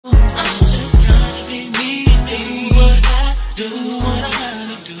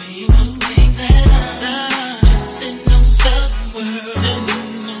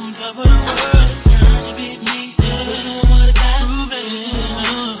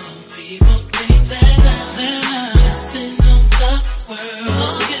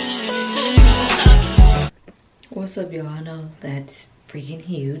up, y'all? I know that's freaking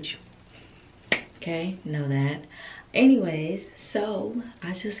huge. Okay, know that. Anyways, so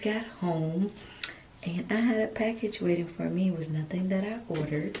I just got home and I had a package waiting for me. It was nothing that I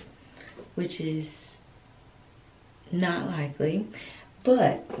ordered, which is not likely,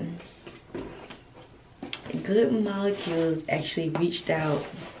 but Good Molecules actually reached out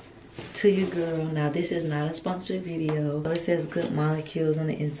to your girl. Now, this is not a sponsored video. It says Good Molecules on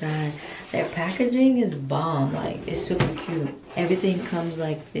the inside. Their packaging is bomb. Like, it's super cute. Everything comes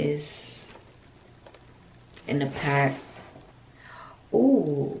like this in the pack.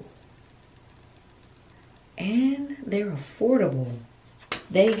 Ooh, and they're affordable.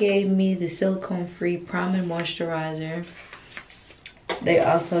 They gave me the silicone-free priming moisturizer. They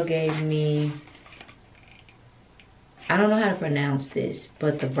also gave me, I don't know how to pronounce this,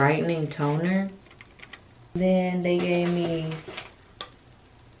 but the brightening toner. Then they gave me,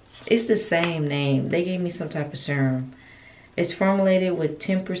 it's the same name. They gave me some type of serum. It's formulated with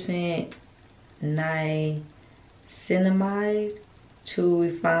 10% niacinamide to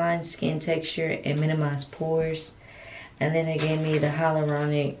refine skin texture and minimize pores. And then they gave me the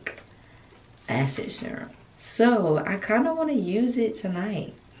hyaluronic acid serum. So I kind of want to use it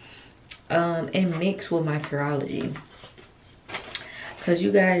tonight and mix with my Curology. Because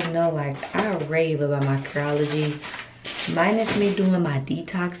you guys know, like, I rave about my Curology. Minus me doing my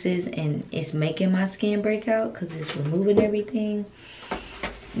detoxes and it's making my skin break out because it's removing everything.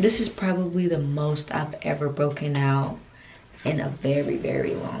 This is probably the most I've ever broken out in a very,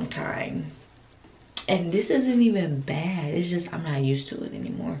 very long time. And this isn't even bad. It's just I'm not used to it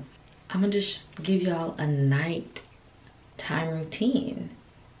anymore. I'm gonna just give y'all a night time routine.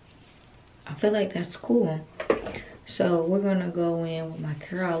 I feel like that's cool. So we're gonna go in with my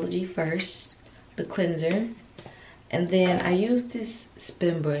Curology first, the cleanser. And then I use this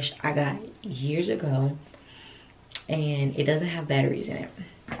spin brush I got years ago. And it doesn't have batteries in it.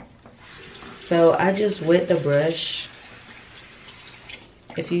 So I just wet the brush.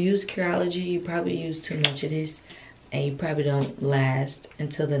 If you use Curology, you probably use too much of this and you probably don't last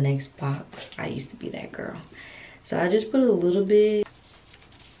until the next box. I used to be that girl. So I just put a little bit.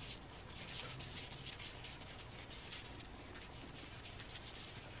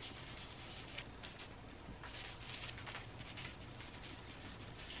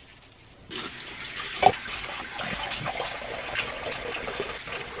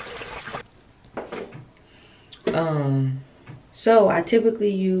 So I typically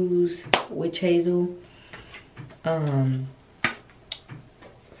use witch hazel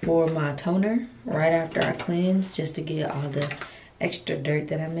for my toner right after I cleanse, just to get all the extra dirt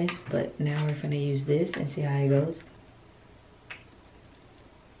that I missed. But now we're gonna use this and see how it goes.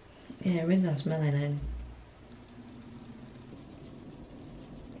 Yeah, it really don't smell like nothing.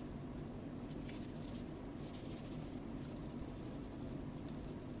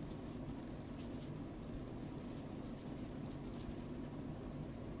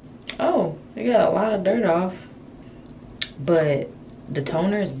 Oh, they got a lot of dirt off. But the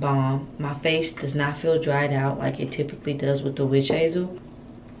toner is bomb. My face does not feel dried out like it typically does with the witch hazel.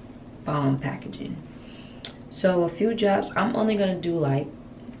 Bomb packaging. So a few drops. I'm only gonna do like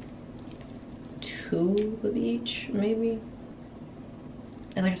 2 of each, maybe.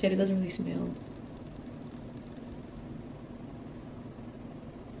 And like I said, it doesn't really smell.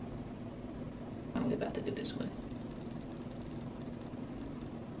 I'm about to do this one.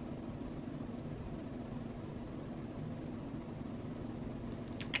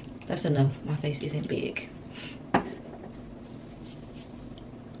 That's enough. My face isn't big.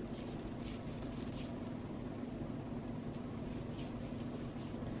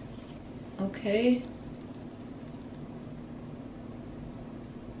 Okay.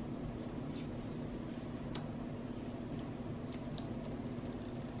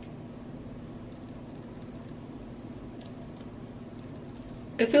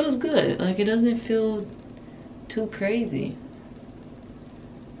 It feels good. Like, it doesn't feel too crazy.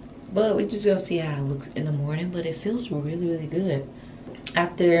 But we just gonna see how it looks in the morning. But it feels really, really good.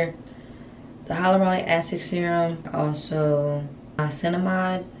 After the hyaluronic acid serum, also my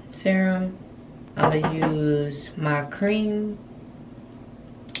niacinamide serum, I'm gonna use my cream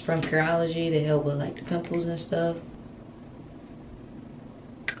from Curology to help with like the pimples and stuff.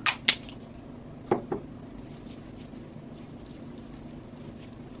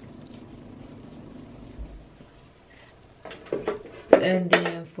 And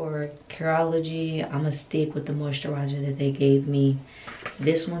then for Curology, I'm gonna stick with the moisturizer that they gave me.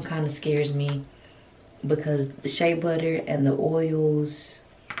 This one kind of scares me because the shea butter and the oils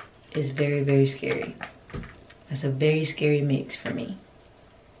is very, very scary. That's a very scary mix for me.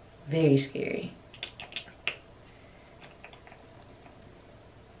 Very scary.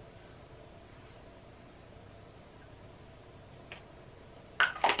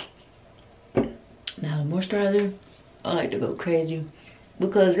 Now the moisturizer, I like to go crazy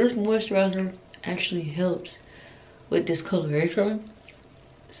because this moisturizer actually helps with discoloration.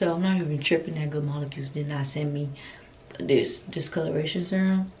 So I'm not even tripping that Good Molecules did not send me this discoloration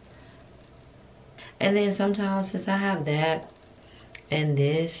serum. And then sometimes, since I have that and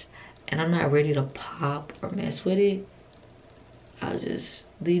this, and I'm not ready to pop or mess with it, I'll just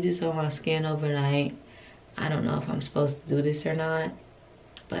leave this on my skin overnight. I don't know if I'm supposed to do this or not,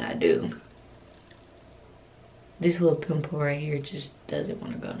 but I do. This little pimple right here just doesn't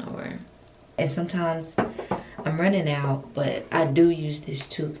want to go nowhere. And sometimes I'm running out, but I do use this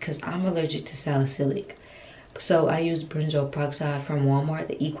too because I'm allergic to salicylic. So I use benzoyl peroxide from Walmart,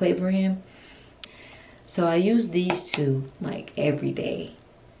 the Equate brand. So I use these two like every day,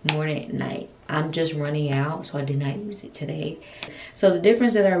 morning and night. I'm just running out, so I did not use it today. So the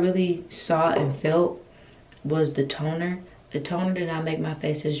difference that I really saw and felt was the toner. The toner did not make my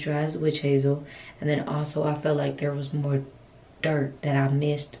face as dry as witch hazel. And then also I felt like there was more dirt that I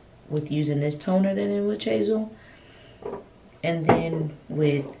missed with using this toner than in witch hazel. And then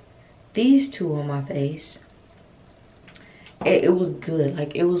with these two on my face, it was good.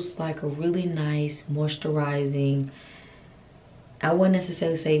 Like, it was like a really nice moisturizing, I wouldn't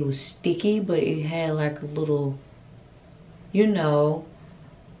necessarily say it was sticky, but it had like a little, you know,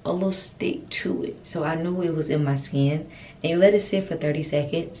 a little stick to it. So I knew it was in my skin. And you let it sit for 30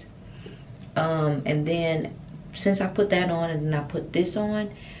 seconds. And then since I put that on and then I put this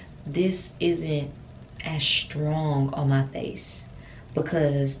on, this isn't as strong on my face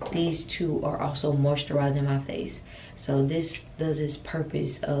because these two are also moisturizing my face. So this does its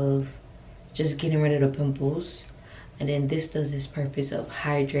purpose of just getting rid of the pimples, and then this does its purpose of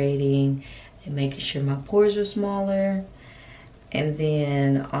hydrating and making sure my pores are smaller, and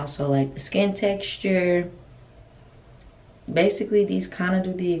then also like the skin texture. Basically these kind of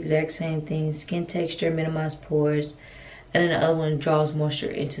do the exact same thing. Skin texture, minimize pores, and then the other one draws moisture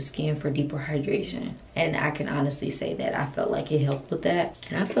into skin for deeper hydration. And I can honestly say that I felt like it helped with that.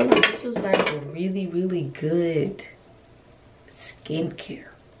 And I feel like this was like a really, really good skincare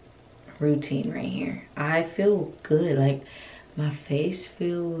routine right here. I feel good. Like, my face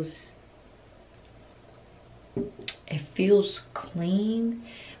feels, it feels clean,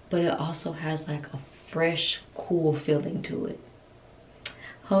 but it also has like a fresh, cool feeling to it.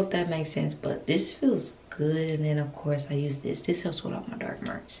 Hope that makes sense. But this feels good. And then of course I use this. This helps with all my dark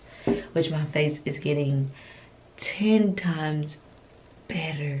marks, which my face is getting 10 times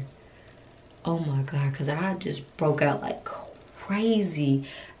better. Oh my god, because I just broke out like crazy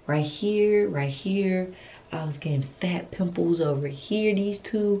right here, right here. I was getting fat pimples over here. These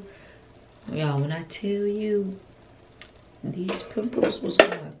two, y'all, when I tell you, these pimples was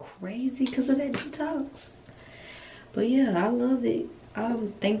going crazy because of that detox. But yeah, I love it.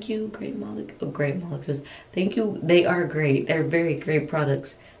 Thank you, Great Molecules. Thank you. They are great. They're very great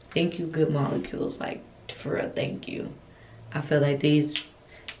products. Thank you, Good Molecules. Like, for real, thank you. I feel like these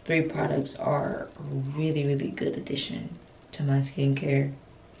 3 products are a really, really good addition to my skincare.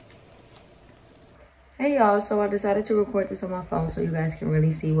 Hey y'all, so I decided to record this on my phone so you guys can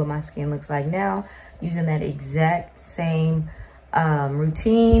really see what my skin looks like now using that exact same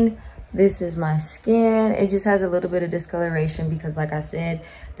routine. This is my skin. It just has a little bit of discoloration because, like I said,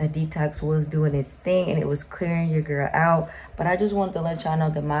 that detox was doing its thing and it was clearing your girl out. But I just wanted to let y'all know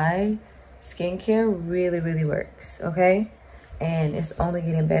that my skincare really, really works, okay? And it's only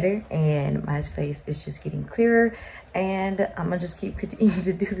getting better, and my face is just getting clearer, and I'm gonna just keep continuing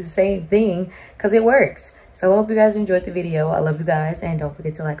to do the same thing because it works. So I hope you guys enjoyed the video. I love you guys, and don't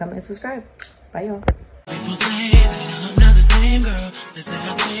forget to like, comment, and subscribe. Bye, y'all. People say that I'm not the same girl. They say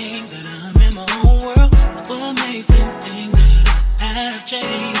I think that I'm in my own world. What makes them think that I have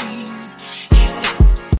changed?